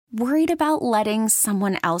Worried about letting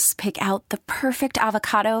someone else pick out the perfect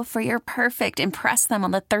avocado for your perfect impress them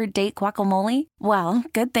on the third date guacamole? Well,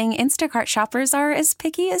 good thing Instacart shoppers are as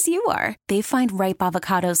picky as you are. They find ripe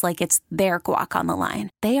avocados like it's their guac on the line.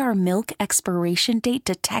 They are milk expiration date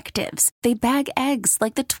detectives. They bag eggs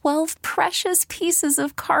like the 12 precious pieces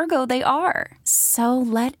of cargo they are. So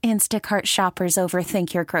let Instacart shoppers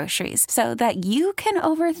overthink your groceries so that you can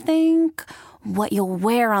overthink what you'll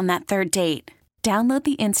wear on that third date. Download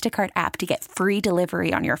the Instacart app to get free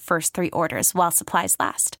delivery on your first 3 orders while supplies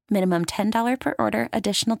last. Minimum $10 per order.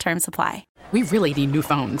 Additional terms apply. We really need new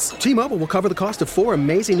phones. T-Mobile will cover the cost of 4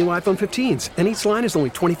 amazing new iPhone 15s, and each line is only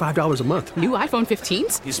 $25 a month. New iPhone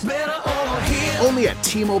 15s? It's better over here. Only at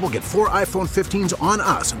T-Mobile, get 4 iPhone 15s on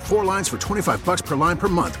us and 4 lines for $25 per line per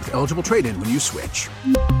month with eligible trade-in when you switch.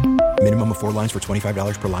 Minimum of 4 lines for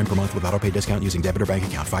 $25 per line per month with autopay discount using debit or bank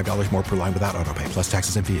account. $5 more per line without autopay, plus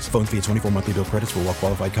taxes and fees. Phone fee at 24 monthly bill credits for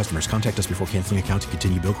well-qualified customers. Contact us before canceling account to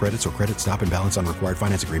continue bill credits or credit stop and balance on required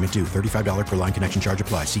finance agreement due. $35 per line connection charge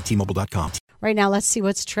applies. See T-Mobile.com. Right now, let's see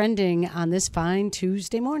what's trending on this fine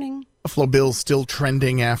Tuesday morning. Buffalo Bills still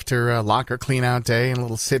trending after a locker cleanout day and a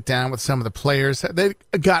little sit down with some of the players. They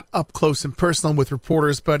got up close and personal with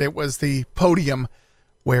reporters, but it was the podium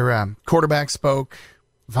where quarterback spoke,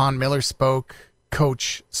 Von Miller spoke,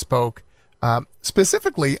 coach spoke,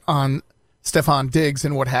 specifically on Stefon Diggs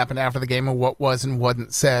and what happened after the game and what was and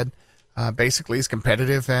wasn't said. Basically, he's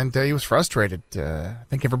competitive and he was frustrated. I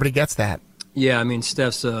think everybody gets that. Yeah, I mean,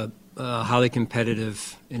 Steph's a highly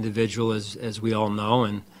competitive individual, as we all know,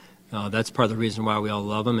 and that's part of the reason why we all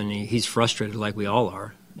love him. And he's frustrated like we all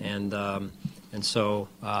are. And so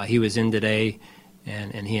he was in today,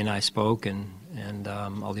 and he and I spoke, and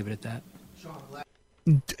I'll leave it at that.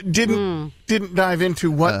 Didn't dive into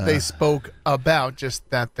what they spoke about, just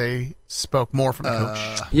that they spoke more from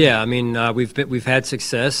coach. Yeah, I mean, we've had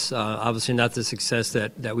success. Obviously, not the success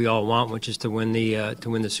that we all want, which is to win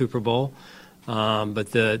the Super Bowl.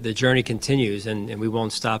 But the journey continues, and we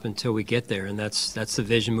won't stop until we get there. And that's the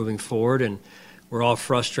vision moving forward. And we're all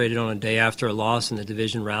frustrated on a day after a loss in the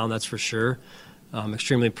division round. That's for sure. I'm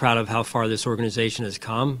extremely proud of how far this organization has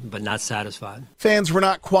come, but not satisfied. Fans were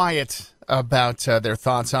not quiet about their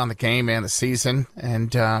thoughts on the game and the season,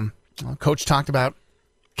 and Coach talked about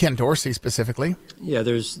Ken Dorsey specifically. Yeah,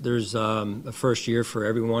 there's a first year for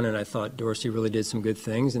everyone, and I thought Dorsey really did some good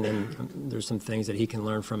things, and then there's some things that he can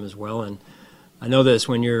learn from as well. And I know this,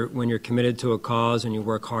 when you're committed to a cause and you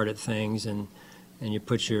work hard at things and you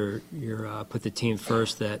put put the team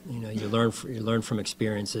first, that you learn from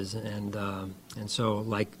experiences, and so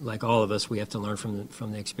like all of us, we have to learn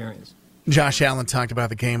from the experience. Josh Allen talked about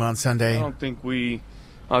the game on Sunday. I don't think we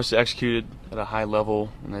obviously executed at a high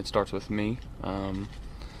level, and that starts with me.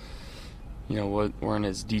 Weren't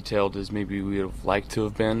as detailed as maybe we would have liked to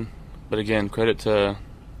have been. But again, credit to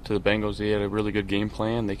the Bengals. They had a really good game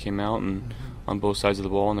plan. They came out and on both sides of the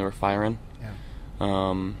ball, and they were firing.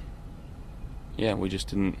 We just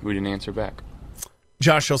didn't answer back.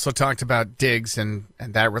 Josh also talked about Diggs and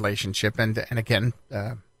that relationship, and again,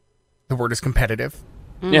 the word is competitive.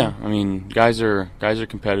 Yeah, I mean, guys are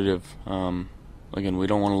competitive. Again, we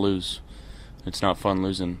don't want to lose. It's not fun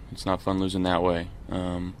losing. It's not fun losing that way.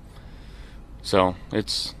 So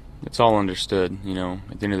it's all understood.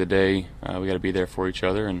 At the end of the day, we got to be there for each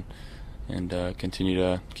other and continue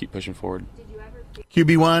to keep pushing forward.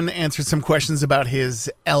 QB1 answered some questions about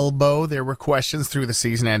his elbow. There were questions through the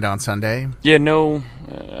season and on Sunday. Yeah, no,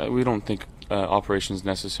 we don't think operation is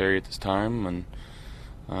necessary at this time, and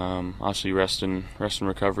obviously rest and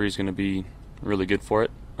recovery is going to be really good for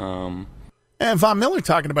it. And Von Miller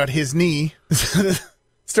talking about his knee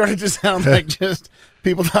started to sound like just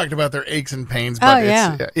people talking about their aches and pains,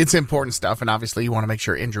 but it's important stuff, and obviously you want to make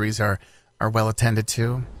sure injuries are well attended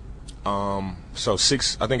to. So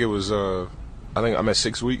I think it was I think I'm at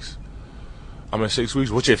 6 weeks. I'm at 6 weeks,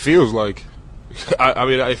 which it feels like.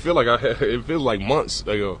 I feel like it feels like months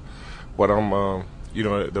ago, but I'm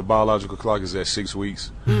the biological clock is at 6 weeks.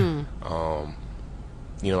 I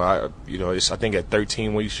think at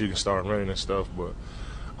 13 weeks you can start running and stuff. But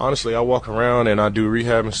honestly, I walk around and I do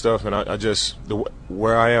rehab and stuff, and I just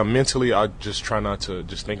where I am mentally, I just try not to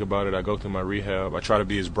just think about it. I go through my rehab. I try to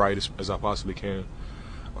be as bright as I possibly can.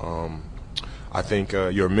 I think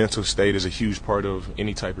your mental state is a huge part of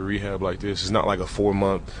any type of rehab like this. It's not like a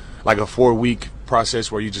 4-week process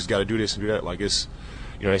where you just got to do this and do that. Like it's.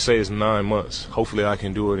 They say it's 9 months. Hopefully I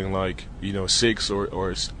can do it in 6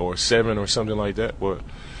 or 7 or something like that. But,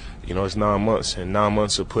 it's 9 months. And 9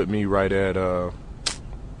 months will put me right at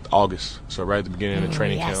August. So right at the beginning of the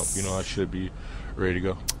training camp, I should be ready to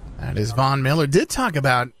go. That is Von Miller. Did talk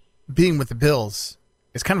about being with the Bills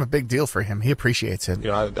it's kind of a big deal for him. He appreciates it.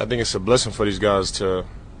 I think it's a blessing for these guys to,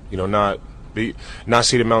 not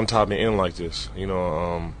see the mountaintop and end like this.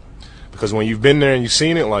 Because when you've been there and you've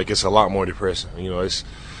seen it, like, it's a lot more depressing.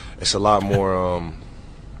 It's a lot more.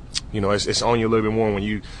 It's on you a little bit more when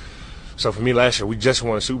you. So for me, last year we just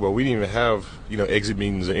won a Super Bowl. We didn't even have exit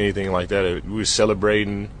meetings or anything like that. We were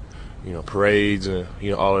celebrating, parades and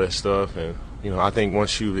all of that stuff. And I think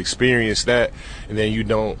once you've experienced that, and then you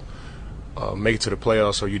don't make it to the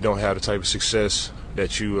playoffs, or you don't have the type of success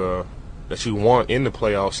that you want in the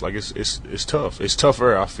playoffs, like it's tough. It's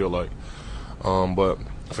tougher, I feel like. But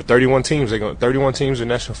for 31 teams, 31 teams in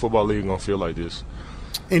the National Football League are gonna feel like this.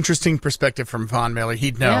 Interesting perspective from Von Miller.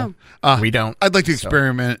 He'd know. We don't. I'd like to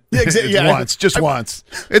experiment once.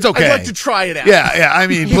 It's okay. I'd like to try it out. Yeah. I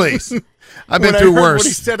mean, please. I've been through worse. What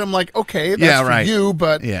he said, I'm like, okay, that's for you,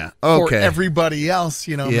 but for everybody else,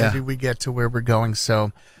 maybe we get to where we're going.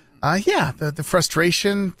 So, the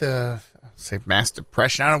frustration, mass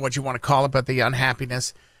depression, I don't know what you want to call it, but the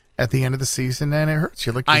unhappiness at the end of the season, and it hurts.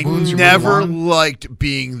 I never liked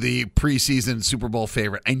being the preseason Super Bowl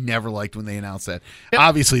favorite. I never liked when they announced that. Yep.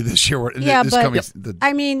 Obviously, this year, there's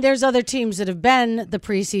other teams that have been the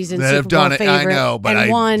preseason that Super Bowl favorite I know, but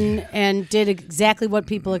won and did exactly what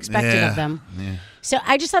people expected of them. Yeah. So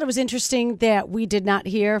I just thought it was interesting that we did not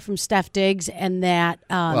hear from Steph Diggs and that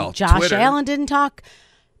Josh Twitter. Allen didn't talk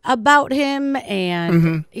about him,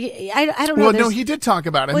 and I don't know. Well, no, he did talk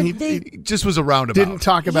about him. He just was a roundabout. Didn't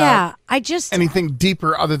talk about anything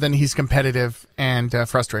deeper other than he's competitive and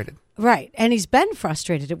frustrated. Right, and he's been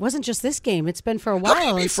frustrated. It wasn't just this game; it's been for a while. How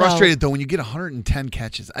can you be frustrated though when you get 110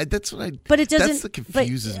 catches? That's what I. But it doesn't. That's what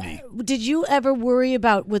confuses me. Did you ever worry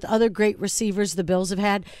about with other great receivers the Bills have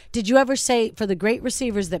had? Did you ever say for the great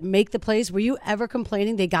receivers that make the plays? Were you ever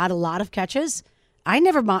complaining they got a lot of catches? I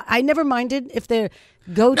never minded if they're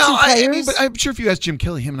go-to players. But I'm sure if you asked Jim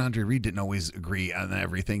Kelly, him and Andre Reed didn't always agree on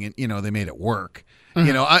everything, and they made it work.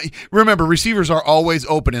 Mm-hmm. I remember receivers are always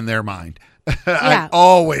open in their mind. I'm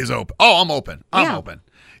always open. Oh, I'm open. I'm open.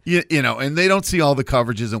 And they don't see all the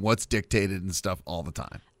coverages and what's dictated and stuff all the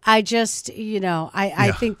time. I just,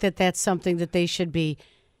 I think that that's something that they should be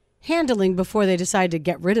handling before they decide to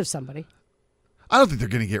get rid of somebody. I don't think they're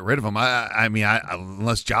going to get rid of him. I mean,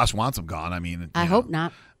 unless Josh wants him gone. I mean, I hope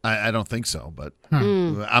not. I don't think so, but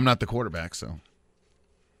I'm not the quarterback, so.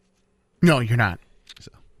 No, you're not.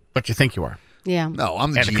 So. But you think you are. Yeah. No,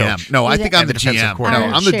 I'm the GM. No, I think I'm the GM. No,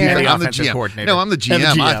 I'm the GM. No, I'm the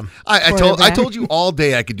GM. I told you all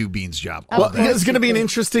day I could do Bean's job. Well, it's going to be an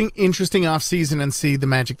interesting off season and see the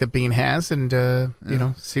magic that Bean has, and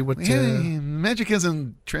see what. Magic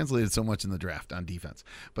hasn't translated so much in the draft on defense,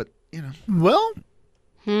 but Well.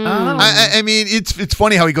 I mean, it's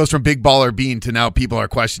funny how he goes from big baller Bean to now people are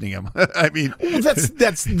questioning him. I mean,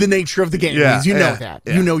 that's the nature of the game. Yeah, you know that.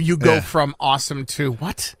 Yeah, you go from awesome to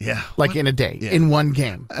what? Yeah, like in a day, in one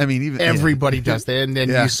game. I mean, even everybody does that, and then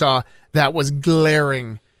you saw that was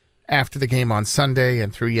glaring after the game on Sunday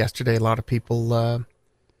and through yesterday. A lot of people,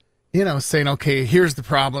 saying, "Okay, here's the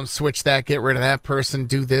problem. Switch that. Get rid of that person.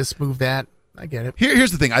 Do this. Move that." I get it.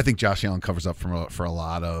 Here's the thing. I think Josh Allen covers up for a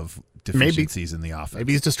lot of deficiencies in the offense.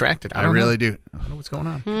 Maybe he's distracted. I really do. I don't know what's going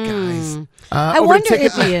on. Guys. I wonder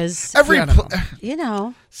if he is. Don't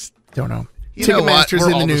know. Ticketmaster's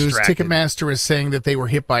in the news. Distracted. Ticketmaster is saying that they were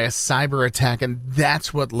hit by a cyber attack, and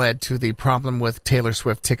that's what led to the problem with Taylor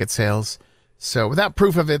Swift ticket sales. So without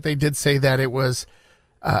proof of it, they did say that it was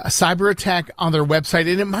a cyber attack on their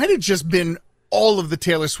website, and it might have just been all of the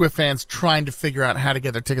Taylor Swift fans trying to figure out how to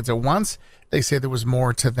get their tickets at once. They say there was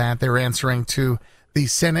more to that. They were answering to the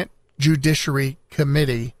Senate Judiciary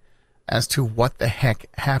Committee as to what the heck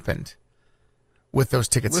happened with those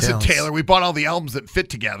ticket sales. Listen, Taylor, we bought all the albums that fit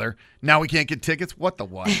together. Now we can't get tickets? What the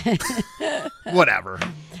what? Whatever.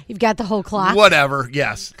 You've got the whole clock. Whatever,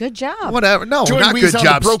 yes. Good job. Whatever. No, Join not Weez good on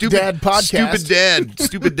job. The Broke Dad podcast.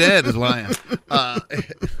 Stupid dad is what I am.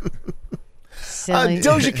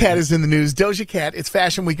 Doja Cat is in the news. Doja Cat, it's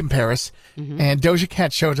Fashion Week in Paris, and Doja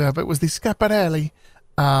Cat showed up. It was the Schiaparelli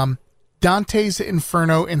Dante's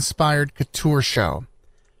Inferno-inspired couture show.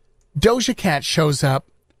 Doja Cat shows up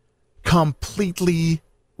completely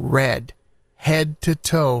red, head to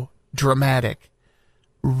toe, dramatic.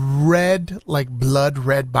 Red, like blood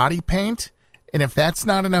red body paint. And if that's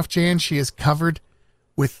not enough, Jan, she is covered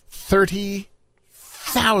with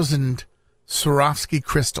 30,000 Swarovski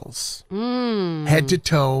crystals. Head to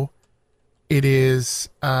toe. It is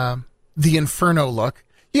the Inferno look.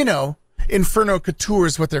 Inferno Couture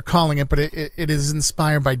is what they're calling it, but it is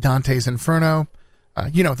inspired by Dante's Inferno,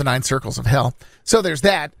 the 9 circles of hell. So there's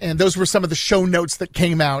that, and those were some of the show notes that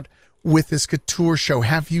came out with this couture show.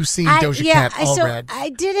 Have you seen Doja Cat all red? I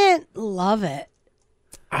didn't love it.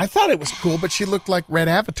 I thought it was cool, but she looked like Red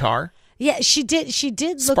Avatar. Yeah, she did. She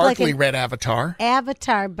did look Sparkly like red Avatar.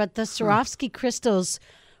 But the Swarovski crystals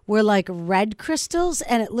were like red crystals,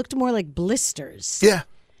 and it looked more like blisters. Yeah.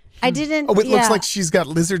 I didn't. Oh, it looks like she's got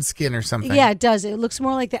lizard skin or something. Yeah, it does. It looks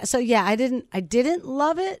more like that. So yeah, I didn't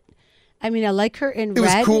love it. I mean, I like her in red. It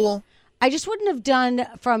was cool. I just wouldn't have done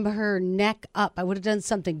from her neck up. I would have done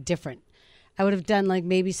something different. I would have done like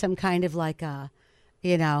maybe some kind of like a,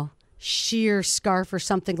 sheer scarf or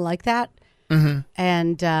something like that. Mm-hmm.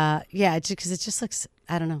 And because it just looks,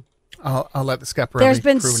 I don't know. I'll let the Schiaparelli There's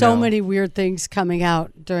been crew so know. many weird things coming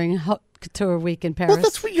out during Couture Week in Paris. Well,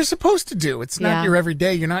 that's what you're supposed to do. It's not your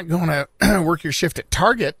everyday. You're not going to work your shift at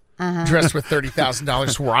Target dressed with $30,000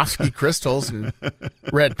 Swarovski crystals and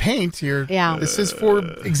red paint. This is for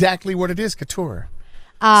exactly what it is, couture.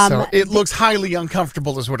 So it looks highly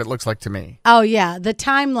uncomfortable is what it looks like to me. Oh, yeah. The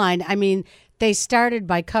timeline, I mean, they started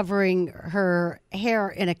by covering her hair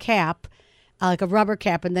in a cap, like a rubber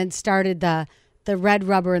cap, and then started the red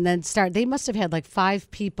rubber, and then they must have had like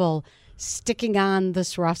 5 people sticking on the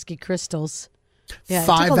Swarovski crystals. Yeah,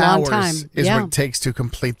 5 it took a long hours time. is what it takes to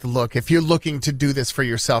complete the look. If you're looking to do this for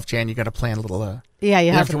yourself, Jan, you got to plan a little. You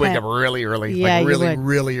have to wake up really early. Yeah, like really, you would.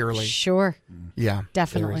 really early. Sure. Yeah,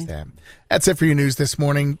 definitely. There is that. That's it for your news this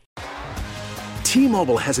morning.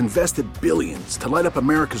 T-Mobile has invested billions to light up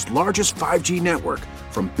America's largest 5G network,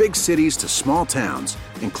 from big cities to small towns,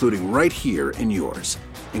 including right here in yours.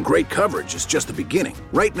 And great coverage is just the beginning.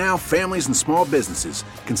 Right now, families and small businesses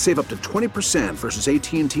can save up to 20% versus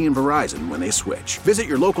AT&T and Verizon when they switch. Visit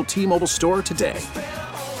your local T-Mobile store today.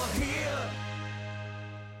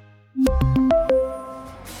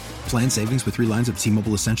 Plan savings with 3 lines of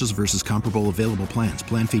T-Mobile Essentials versus comparable available plans.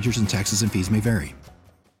 Plan features and taxes and fees may vary.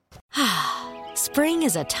 Spring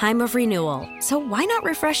is a time of renewal, so why not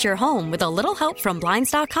refresh your home with a little help from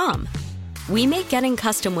Blinds.com? We make getting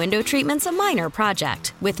custom window treatments a minor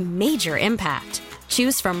project with major impact.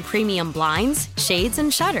 Choose from premium blinds, shades,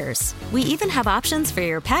 and shutters. We even have options for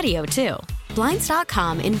your patio, too.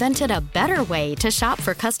 Blinds.com invented a better way to shop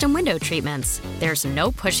for custom window treatments. There's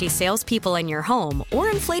no pushy salespeople in your home or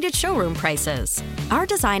inflated showroom prices. Our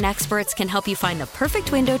design experts can help you find the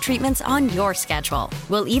perfect window treatments on your schedule.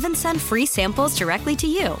 We'll even send free samples directly to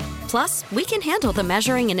you. Plus, we can handle the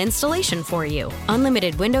measuring and installation for you.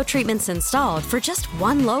 Unlimited window treatments installed for just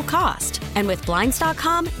one low cost. And with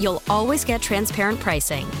Blinds.com, you'll always get transparent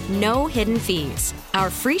pricing. No hidden fees. Our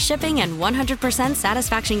free shipping and 100%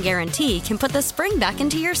 satisfaction guarantee can put the spring back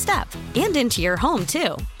into your step and into your home,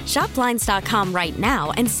 too. Shop Blinds.com right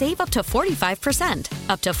now and save up to 45%.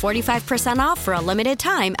 Up to 45% off for a limited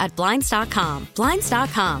time at Blinds.com.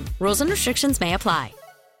 Blinds.com. Rules and restrictions may apply.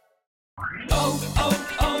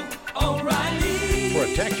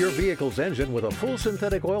 Protect your vehicle's engine with a full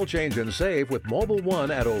synthetic oil change and save with Mobil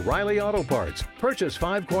 1 at O'Reilly Auto Parts. Purchase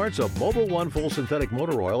 5 quarts of Mobil 1 full synthetic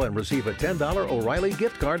motor oil and receive a $10 O'Reilly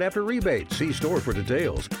gift card after rebate. See store for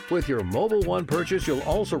details. With your Mobil 1 purchase, you'll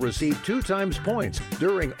also receive 2 times points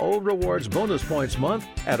during O Rewards Bonus Points Month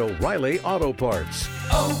at O'Reilly Auto Parts.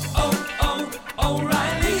 O'Reilly.